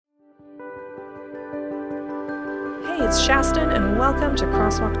Hey, it's Shaston, and welcome to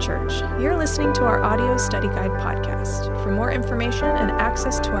Crosswalk Church. You're listening to our audio study guide podcast. For more information and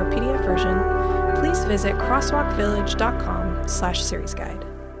access to our PDF version, please visit crosswalkvillage.com/series guide.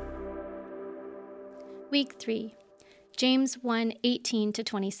 Week 3, James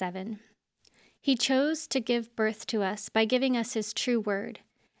 1:18-27. He chose to give birth to us by giving us his true word,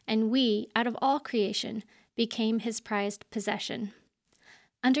 and we, out of all creation, became his prized possession.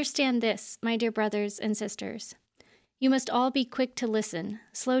 Understand this, my dear brothers and sisters. You must all be quick to listen,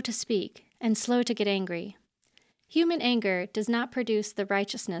 slow to speak, and slow to get angry. Human anger does not produce the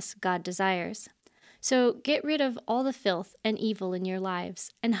righteousness God desires. So get rid of all the filth and evil in your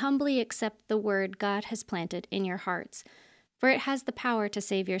lives, and humbly accept the word God has planted in your hearts, for it has the power to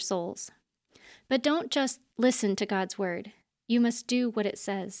save your souls. But don't just listen to God's word. You must do what it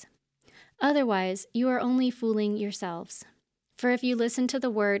says. Otherwise, you are only fooling yourselves. For if you listen to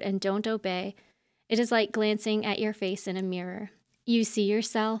the word and don't obey, it is like glancing at your face in a mirror. You see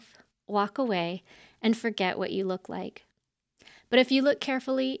yourself, walk away, and forget what you look like. But if you look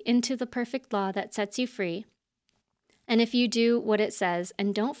carefully into the perfect law that sets you free, and if you do what it says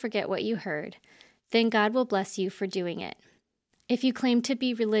and don't forget what you heard, then God will bless you for doing it. If you claim to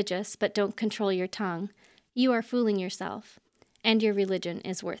be religious but don't control your tongue, you are fooling yourself, and your religion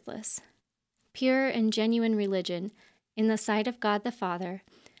is worthless. Pure and genuine religion, in the sight of God the Father,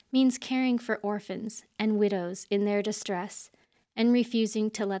 means caring for orphans and widows in their distress and refusing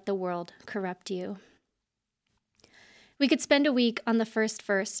to let the world corrupt you. We could spend a week on the first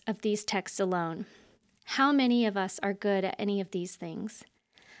verse of these texts alone. How many of us are good at any of these things?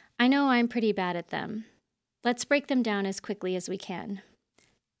 I know I'm pretty bad at them. Let's break them down as quickly as we can.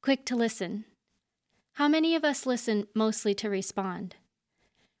 Quick to listen. How many of us listen mostly to respond?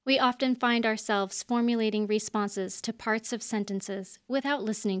 We often find ourselves formulating responses to parts of sentences without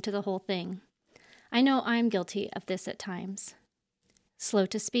listening to the whole thing. I know I'm guilty of this at times. Slow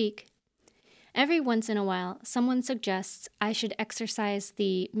to speak. Every once in a while, someone suggests I should exercise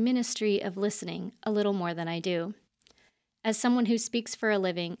the ministry of listening a little more than I do. As someone who speaks for a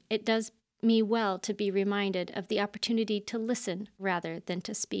living, it does me well to be reminded of the opportunity to listen rather than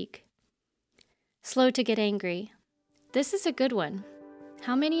to speak. Slow to get angry. This is a good one.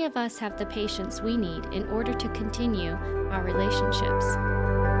 How many of us have the patience we need in order to continue our relationships?